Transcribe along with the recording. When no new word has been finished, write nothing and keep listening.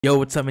Yo,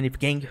 what's up, Manip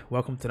Gang?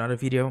 Welcome to another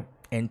video.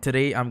 And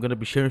today I'm gonna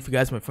be sharing with you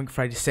guys my Funky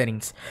Friday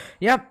settings.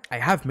 Yeah, I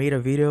have made a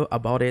video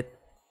about it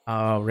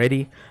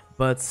already,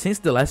 but since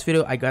the last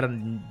video, I got a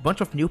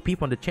bunch of new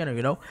people on the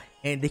channel,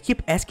 and they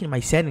keep asking my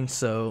settings.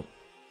 So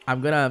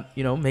I'm gonna,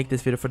 make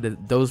this video for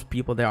those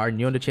people that are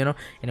new on the channel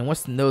and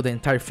wants to know the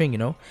entire thing,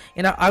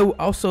 And I will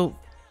also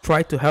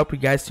try to help you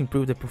guys to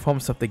improve the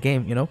performance of the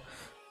game.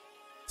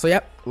 So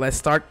yeah, let's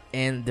start.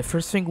 And the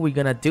first thing we're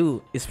gonna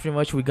do is pretty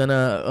much we're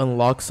gonna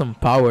unlock some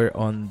power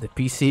on the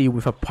PC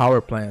with a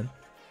power plan.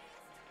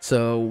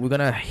 So we're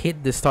gonna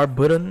hit the start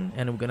button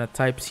and we're gonna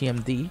type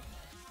cmd,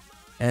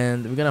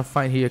 and we're gonna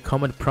find here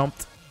command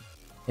prompt,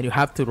 and you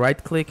have to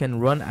right click and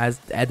run as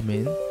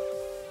admin.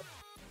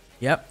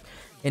 Yep,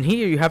 and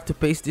here you have to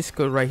paste this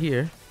code right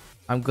here.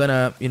 I'm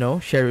gonna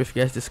share with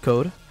you guys this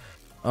code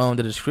on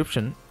the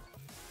description.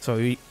 So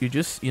you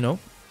just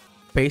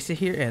paste it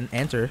here and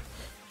enter.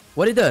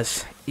 What it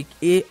does,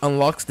 it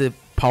unlocks the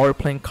power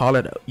plan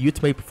called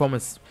ultimate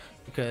performance.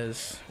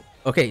 Because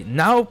okay,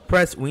 now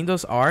press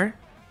Windows R,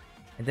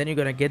 and then you're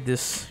gonna get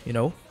this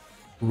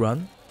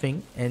run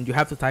thing, and you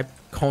have to type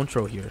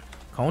control here.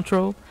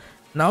 Control.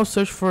 Now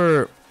search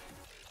for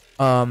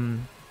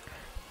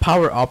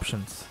power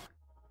options,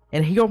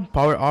 and here on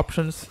power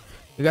options,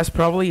 you guys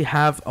probably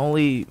have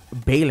only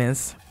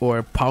balance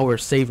or power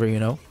saver,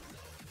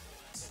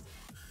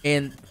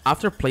 And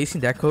after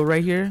placing that code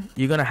right here,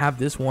 you're gonna have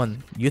this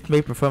one,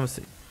 ultimate performance.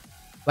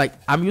 Like,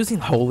 I'm using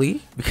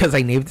holy because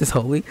I named this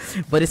holy,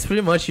 but it's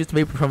pretty much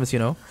ultimate performance,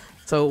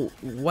 So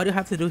what you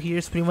have to do here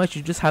is pretty much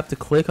you just have to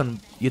click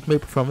on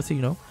ultimate performance,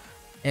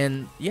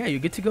 and yeah, you're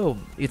good to go.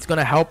 It's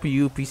gonna help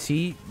you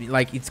PC,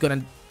 like it's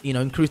gonna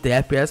increase the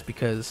FPS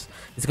because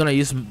it's gonna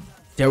use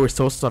the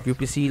resources of your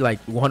PC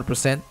like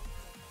 100%,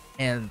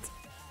 and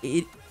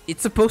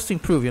it's supposed to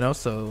improve,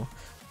 So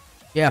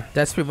yeah,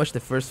 that's pretty much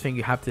the first thing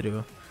you have to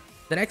do.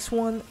 The next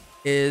one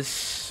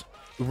is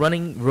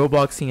running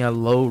Roblox in a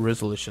low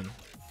resolution.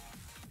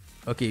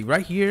 Okay,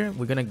 right here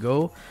we're gonna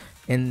go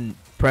and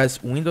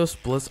press Windows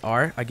plus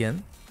R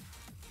again,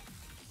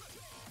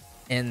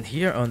 and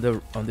here on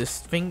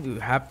this thing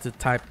you have to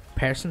type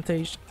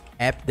percentage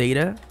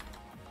appdata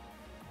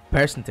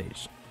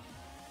percentage.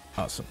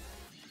 Awesome.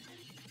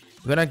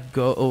 We're gonna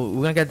go.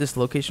 We're gonna get this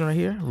location right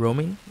here,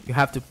 roaming. You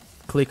have to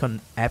click on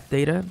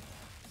appdata.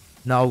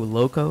 Now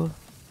local.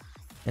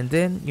 And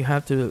then you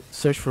have to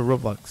search for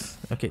Roblox.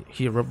 Okay,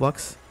 here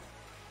Roblox.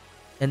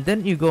 And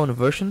then you go on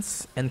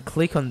versions and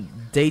click on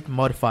date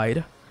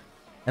modified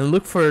and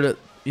look for the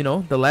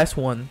the last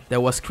one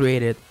that was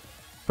created.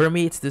 For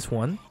me it's this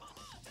one.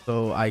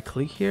 So I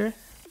click here,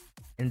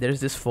 and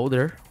there's this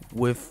folder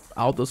with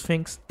all those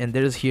things, and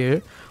there's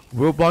here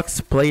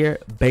Roblox player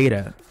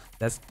beta.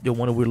 That's the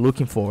one we're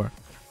looking for.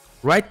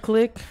 Right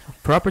click,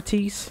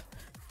 properties,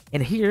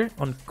 and here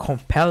on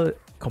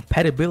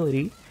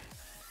compatibility,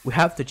 we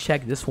have to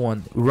check this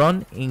one,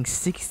 run in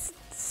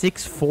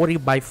 640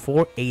 by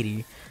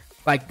 480.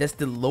 Like, that's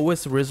the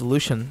lowest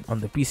resolution on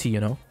the PC,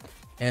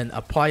 and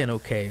apply and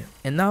okay.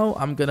 And now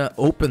I'm gonna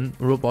open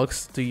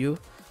Roblox to you,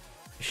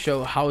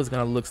 show how it's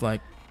gonna look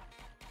like.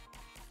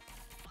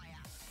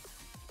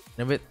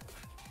 In a bit.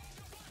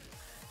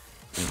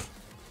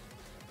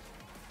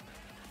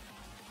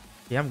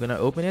 Yeah, I'm gonna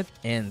open it,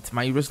 and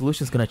my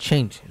resolution is gonna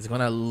change. It's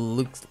gonna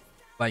look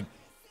like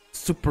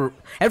super,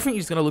 everything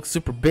is gonna look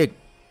super big.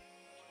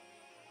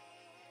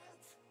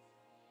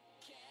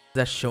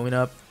 That's showing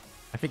up.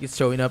 I think it's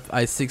showing up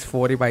as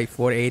 640 by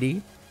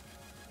 480,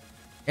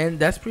 and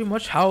that's pretty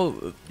much how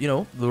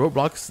the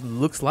Roblox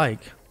looks like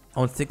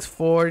on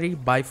 640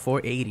 by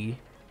 480.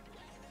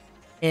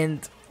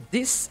 And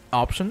this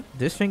option,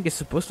 this thing is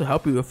supposed to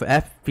help you with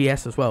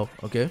FPS as well.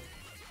 Okay,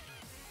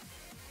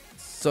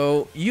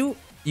 so your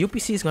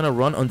PC is gonna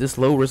run on this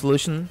low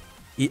resolution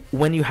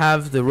when you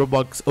have the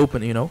Roblox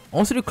open.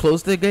 Once you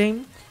close the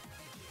game,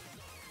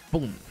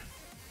 boom,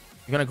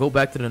 you're gonna go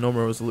back to the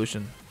normal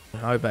resolution.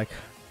 Now we're back.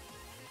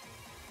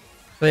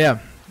 So yeah,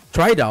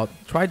 try it out.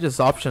 Try this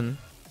option.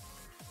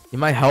 It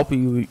might help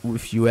you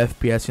with your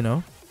FPS.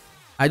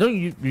 I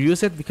don't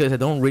use it because I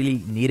don't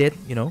really need it.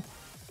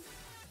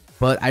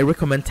 But I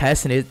recommend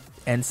testing it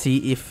and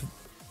see if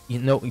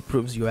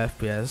improves your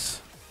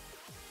FPS.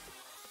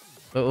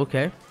 So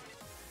okay.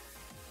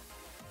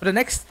 For the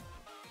next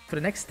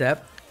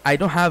step, I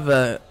don't have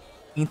a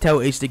Intel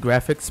HD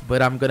graphics,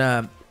 but I'm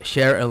gonna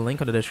share a link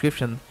on the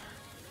description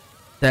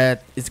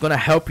that is gonna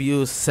help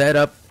you set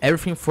up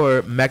everything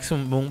for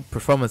maximum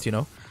performance.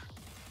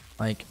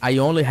 Like, I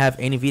only have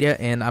NVIDIA,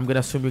 and I'm gonna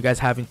assume you guys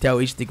have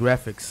Intel HD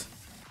graphics,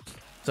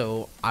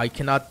 so I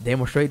cannot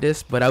demonstrate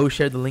this, but I will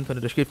share the link on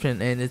the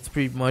description, and it's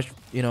pretty much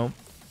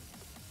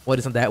what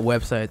is on that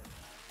website.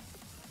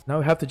 Now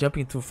we have to jump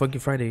into Funky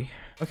Friday.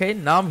 Okay,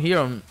 now I'm here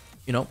on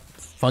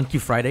Funky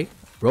Friday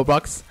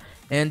Roblox,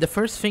 and the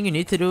first thing you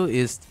need to do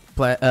is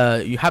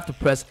you have to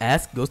press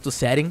S, goes to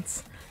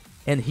settings.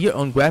 And here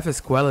on graphics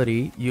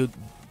quality, you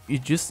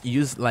just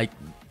use like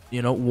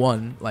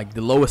 1, like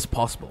the lowest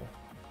possible,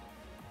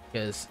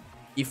 because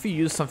if you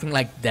use something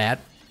like that,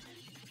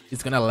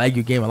 it's gonna lag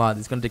your game a lot.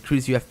 It's gonna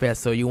decrease your FPS.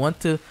 So you want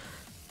to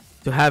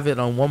to have it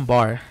on one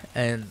bar,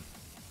 and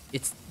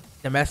it's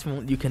the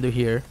maximum you can do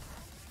here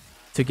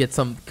to get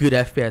some good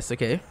FPS.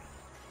 Okay,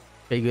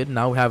 good.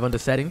 Now we have on the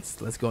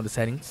settings. Let's go on the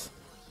settings,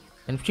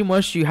 and pretty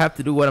much you have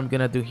to do what I'm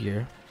gonna do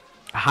here.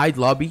 Hide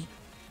lobby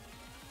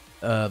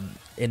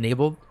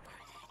enabled,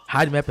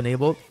 hide map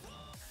enabled.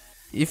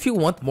 If you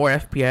want more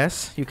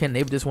FPS, you can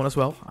enable this one as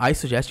well. I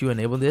suggest you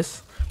enable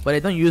this, but I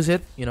don't use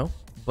it, you know,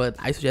 but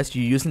I suggest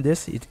you using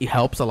this. It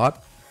helps a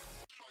lot.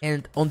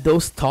 And on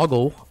those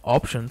toggle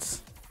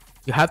options,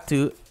 you have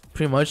to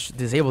pretty much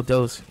disable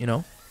those, you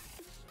know.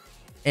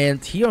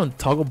 And here on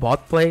toggle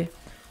bot play,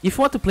 if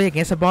you want to play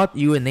against a bot,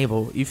 you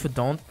enable. If you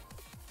don't,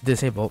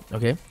 disable.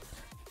 Okay.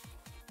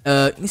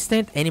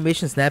 Instant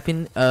animation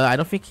snapping, I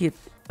don't think it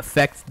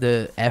affects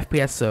the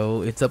FPS,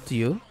 so it's up to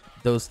you.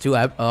 Those two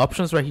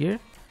options right here.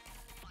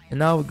 And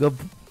now we go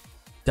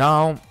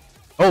down.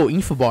 Oh,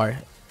 info bar.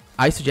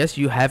 I suggest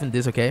you having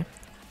this, okay?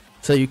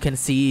 So you can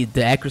see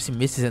the accuracy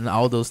misses and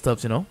all those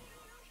stuff, you know.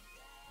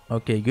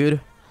 Okay, good.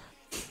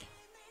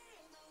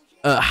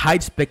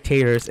 Hide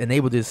spectators,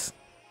 enable this,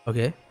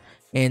 okay?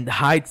 And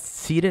hide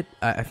seated,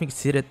 I think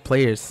seated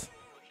players.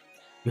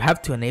 You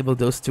have to enable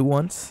those two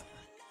ones.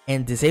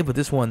 And disable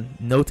this one,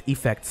 note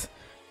effects.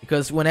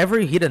 Because whenever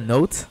you hit a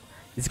note,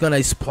 it's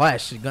gonna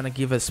splash. It's gonna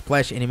give a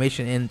splash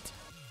animation, and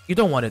you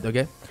don't want it,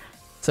 okay?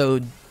 So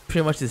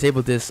pretty much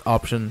disable this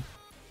option.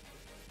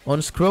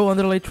 On scroll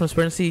underlay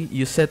transparency,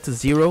 you set to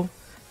 0,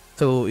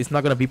 so it's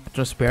not gonna be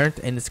transparent,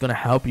 and it's gonna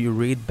help you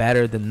read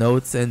better the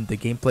notes and the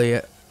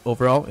gameplay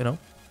overall, you know.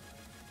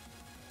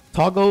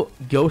 Toggle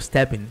ghost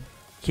stepping,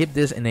 keep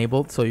this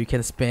enabled so you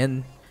can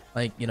spin,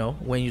 like, you know,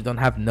 when you don't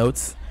have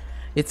notes.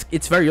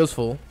 It's very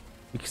useful,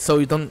 so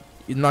you're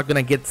not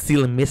gonna get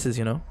steal and misses,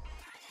 you know.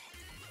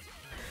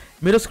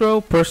 Middle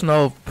scroll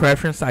personal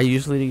preference, I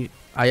usually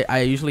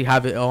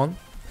have it on,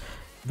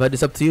 but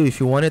it's up to you if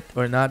you want it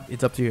or not.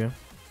 It's up to you.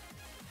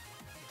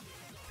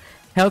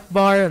 Health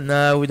bar,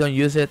 no, we don't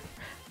use it.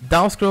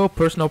 Down scroll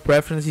personal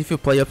preference. If you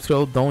play up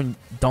scroll, don't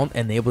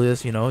enable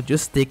this, you know.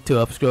 Just stick to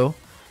up scroll.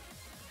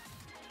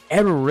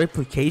 Arrow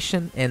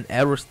replication and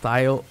arrow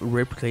style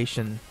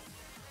replication,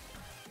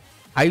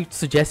 I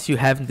suggest you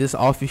having this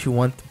off if you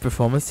want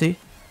performancy.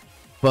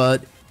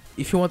 But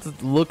if you want to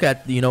look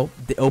at, you know,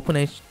 the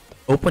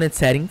opponent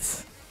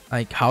settings,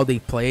 like how they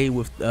play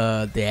with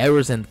the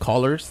arrows and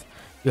colors,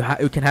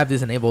 you can have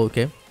this enabled,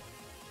 okay?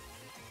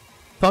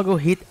 Toggle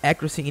hit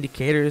accuracy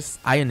indicators,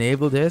 I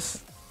enable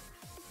this.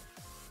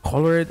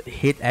 Colored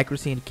hit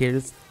accuracy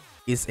indicators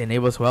is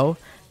enabled as well.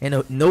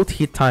 And note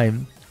hit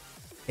time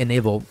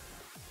enabled.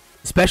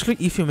 Especially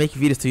if you make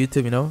videos to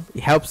YouTube, you know,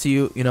 it helps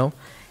you, you know,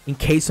 in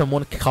case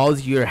someone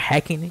calls you're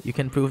hacking, you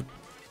can prove,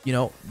 you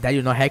know, that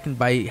you're not hacking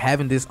by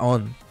having this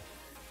on.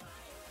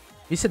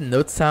 You said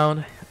note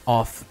sound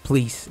off,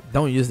 please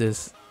don't use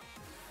this.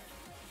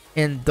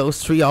 And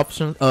those three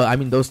options,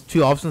 those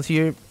two options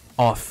here,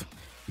 off.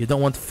 You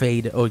don't want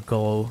fade or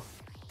glow.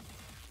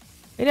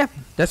 And yeah,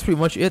 that's pretty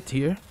much it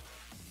here.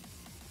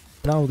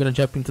 Now we're gonna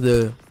jump into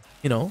the,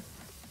 you know,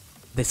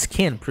 the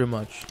skin pretty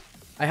much.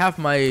 I have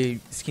my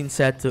skin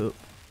set to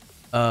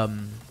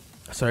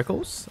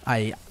circles.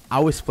 I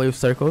always play with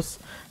circles.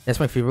 That's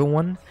my favorite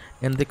one.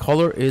 And the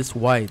color is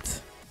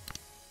white.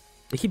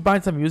 The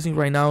keybinds I'm using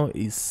right now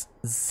is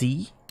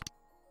Z,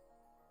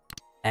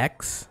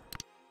 X,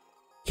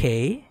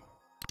 K,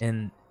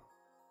 and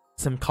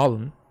some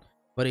column.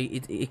 But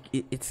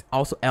it's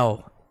also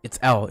L. It's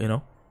L, you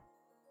know.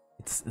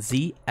 It's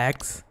Z,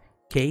 X,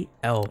 K,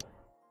 L.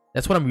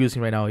 That's what I'm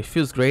using right now. It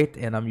feels great,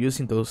 and I'm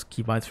using those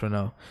keybinds for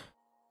now.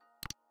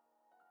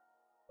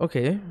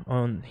 Okay,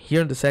 on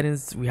here in the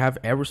settings we have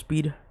arrow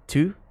speed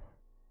 2,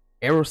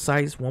 arrow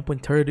size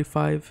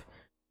 1.35,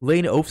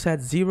 lane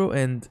offset 0,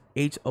 and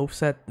H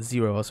offset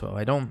 0 as well.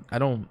 I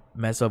don't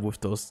mess up with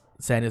those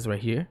settings right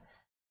here.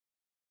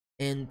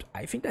 And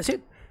I think that's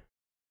it.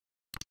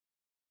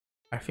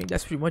 I think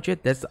that's pretty much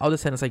it. That's all the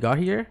settings I got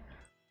here.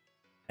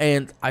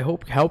 And I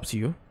hope it helps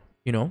you,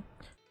 you know.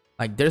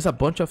 Like, there's a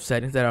bunch of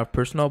settings that are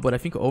personal, but I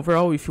think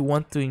overall, if you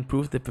want to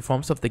improve the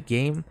performance of the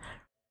game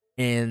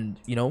and,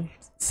 you know,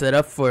 set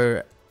up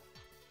for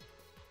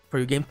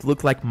your game to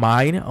look like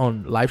mine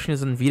on live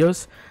streams and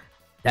videos,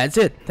 that's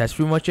it. That's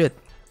pretty much it.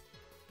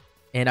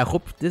 And I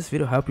hope this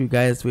video helped you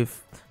guys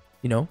with,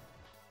 you know,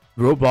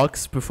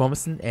 Roblox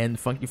performance and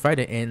Funky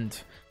Friday.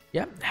 And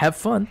yeah, have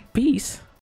fun. Peace.